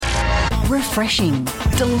Refreshing,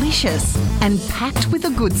 delicious, and packed with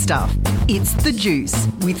the good stuff. It's The Juice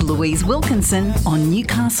with Louise Wilkinson on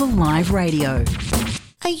Newcastle Live Radio.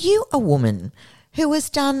 Are you a woman who has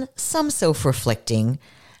done some self-reflecting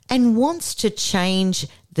and wants to change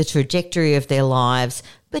the trajectory of their lives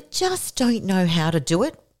but just don't know how to do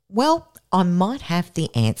it? Well, I might have the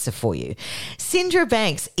answer for you. Cindra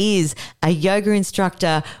Banks is a yoga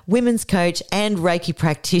instructor, women's coach and Reiki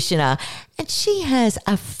practitioner, and she has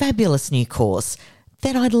a fabulous new course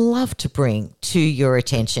that I'd love to bring to your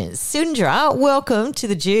attention. Cindra, welcome to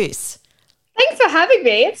The Juice. Thanks for having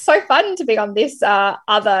me. It's so fun to be on this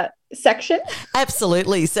other section.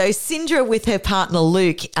 Absolutely. So Cindra with her partner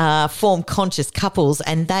Luke form Conscious Couples,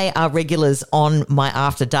 and they are regulars on my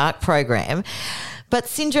After Dark program. But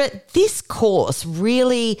Cindra, this course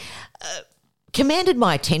really commanded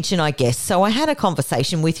my attention, I guess. So I had a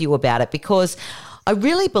conversation with you about it because I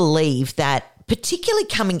really believe that, particularly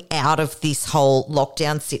coming out of this whole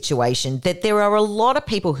lockdown situation, that there are a lot of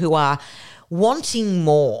people who are wanting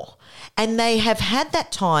more, and they have had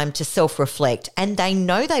that time to self-reflect and they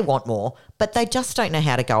know they want more, but they just don't know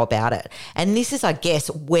how to go about it. And this is, I guess,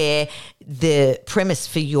 where the premise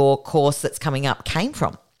for your course that's coming up came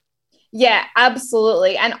from. Yeah,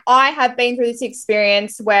 absolutely. And I have been through this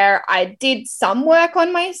experience where I did some work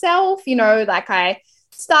on myself, like I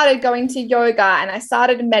started going to yoga and I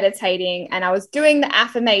started meditating and I was doing the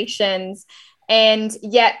affirmations, and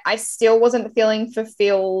yet I still wasn't feeling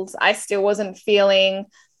fulfilled. I still wasn't feeling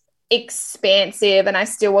expansive, and I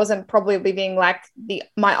still wasn't probably living like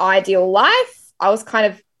my ideal life. I was kind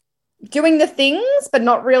of doing the things, but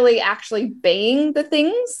not really actually being the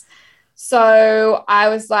things. So I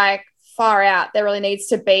was like, far out, there really needs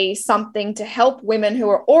to be something to help women who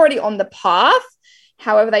are already on the path.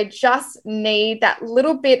 However, they just need that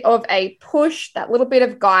little bit of a push, that little bit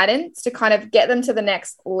of guidance to kind of get them to the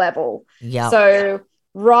next level. Yeah. So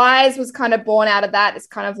Rise was kind of born out of that. It's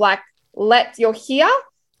kind of like, you're here,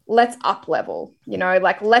 let's up level,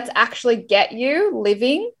 let's actually get you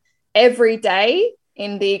living every day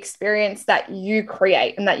in the experience that you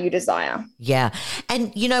create and that you desire. Yeah.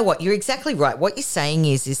 And you know what? You're exactly right. What you're saying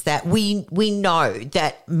is that we know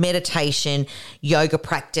that meditation, yoga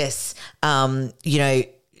practice,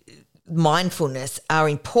 mindfulness are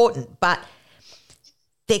important, but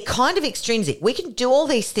they're kind of extrinsic. We can do all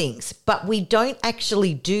these things, but we don't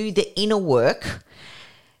actually do the inner work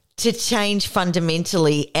to change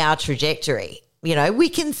fundamentally our trajectory. We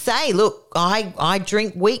can say, look, I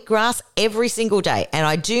drink wheatgrass every single day and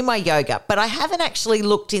I do my yoga, but I haven't actually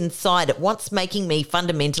looked inside at what's making me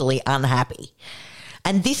fundamentally unhappy.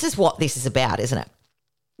 And this is what this is about, isn't it?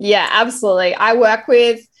 Yeah, absolutely. I work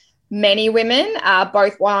with many women,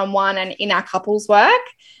 both one-on-one and in our couples work.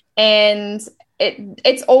 And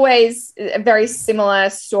it's always a very similar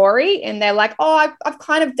story. And they're like, oh, I've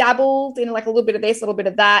kind of dabbled in like a little bit of this, a little bit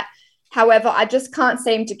of that. However, I just can't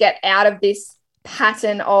seem to get out of this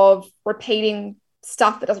pattern of repeating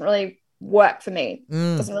stuff that doesn't really work for me,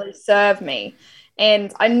 doesn't really serve me.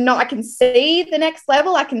 And I know I can see the next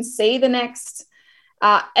level. I can see the next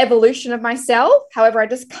evolution of myself. However, I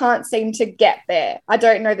just can't seem to get there. I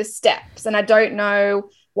don't know the steps and I don't know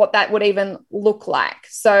what that would even look like.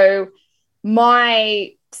 So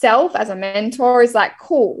myself as a mentor is like,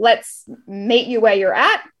 cool, let's meet you where you're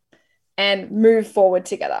at and move forward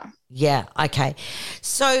together. Yeah. Okay.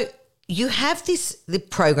 So you have the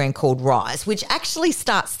program called Rise, which actually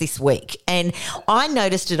starts this week. And I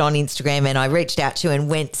noticed it on Instagram and I reached out to you and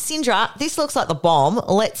went, Cindra, this looks like the bomb.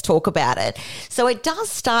 Let's talk about it. So it does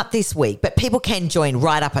start this week, but people can join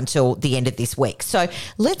right up until the end of this week. So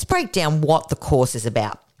let's break down what the course is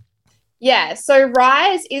about. Yeah. So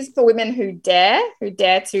Rise is for women who dare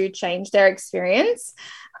to change their experience.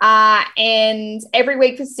 And every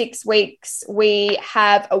week for 6 weeks, we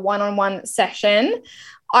have a one-on-one session.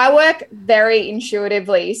 I work very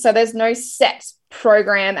intuitively, so there's no set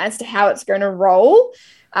program as to how it's going to roll.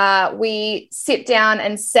 We sit down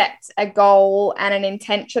and set a goal and an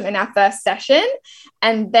intention in our first session,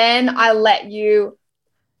 and then I let you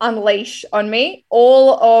unleash on me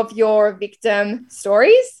all of your victim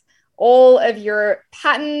stories, all of your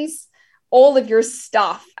patterns, all of your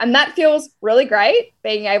stuff. And that feels really great,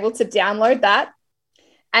 being able to download that.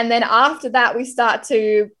 And then after that, we start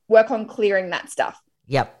to work on clearing that stuff.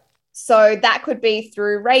 Yep. So that could be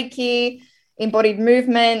through Reiki, embodied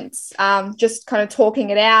movement, just kind of talking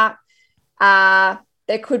it out.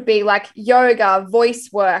 There could be like yoga, voice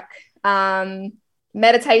work,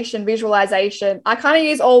 meditation, visualization. I kind of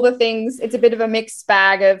use all the things. It's a bit of a mixed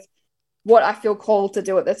bag of what I feel called to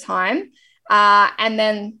do at the time. And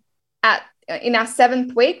then in our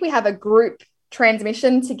 7th week, we have a group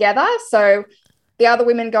transmission together. So the other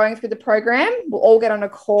women going through the program will all get on a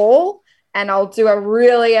call, and I'll do a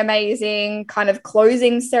really amazing kind of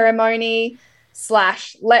closing ceremony /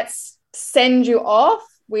 let's send you off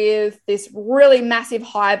with this really massive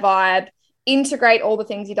high vibe, integrate all the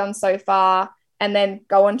things you've done so far, and then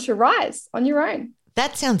go on to rise on your own.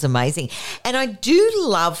 That sounds amazing. And I do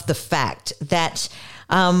love the fact that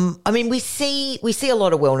we see a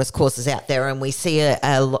lot of wellness courses out there, and we see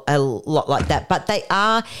a lot like that, but they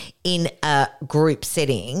are in a group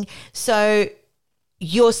setting. So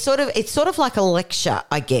it's sort of like a lecture,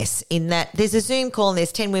 I guess, in that there's a Zoom call and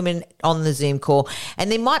there's 10 women on the Zoom call,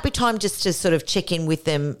 and there might be time just to sort of check in with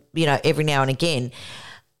them, every now and again.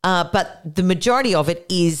 But the majority of it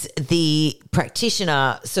is the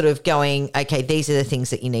practitioner sort of going, okay, these are the things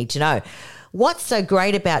that you need to know. What's so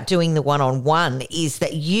great about doing the one-on-one is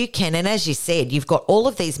that you can, and as you said, you've got all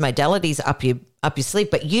of these modalities up your sleeve,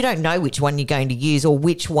 but you don't know which one you're going to use or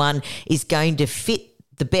which one is going to fit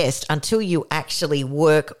the best until you actually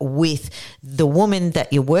work with the woman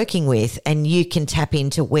that you're working with, and you can tap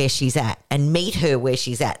into where she's at and meet her where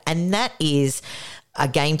she's at. And that is a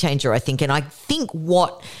game changer, I think. And I think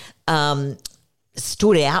what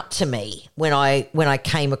stood out to me when I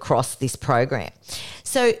came across this program.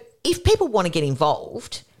 So if people want to get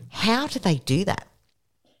involved, how do they do that?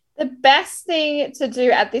 The best thing to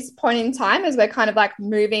do at this point in time, as we're kind of like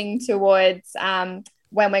moving towards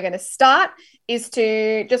when we're going to start, is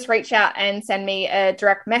to just reach out and send me a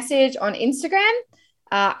direct message on Instagram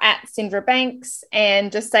at Cindra Banks,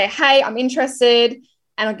 and just say, hey, I'm interested,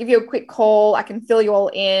 and I'll give you a quick call. I can fill you all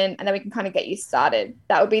in, and then we can kind of get you started.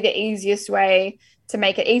 That would be the easiest way to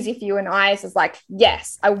make it easy for you and I, is like,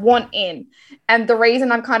 yes, I want in. And the reason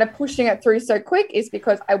I'm kind of pushing it through so quick is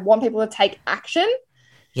because I want people to take action.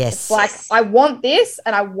 Yes. It's like, I want this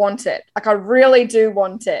and I want it. Like, I really do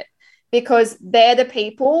want it, because they're the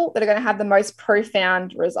people that are going to have the most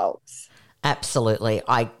profound results. Absolutely.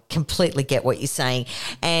 I completely get what you're saying.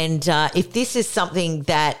 And if this is something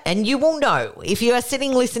that, and you will know, if you are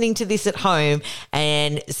sitting listening to this at home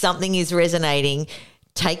and something is resonating,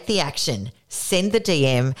 take the action, send the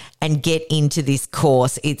DM and get into this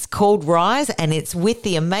course. It's called Rise, and it's with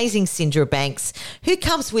the amazing Cindra Banks, who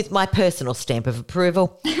comes with my personal stamp of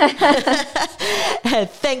approval.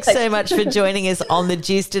 Thanks so much for joining us on The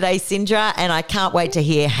Juice today, Cindra, and I can't wait to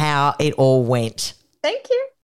hear how it all went. Thank you.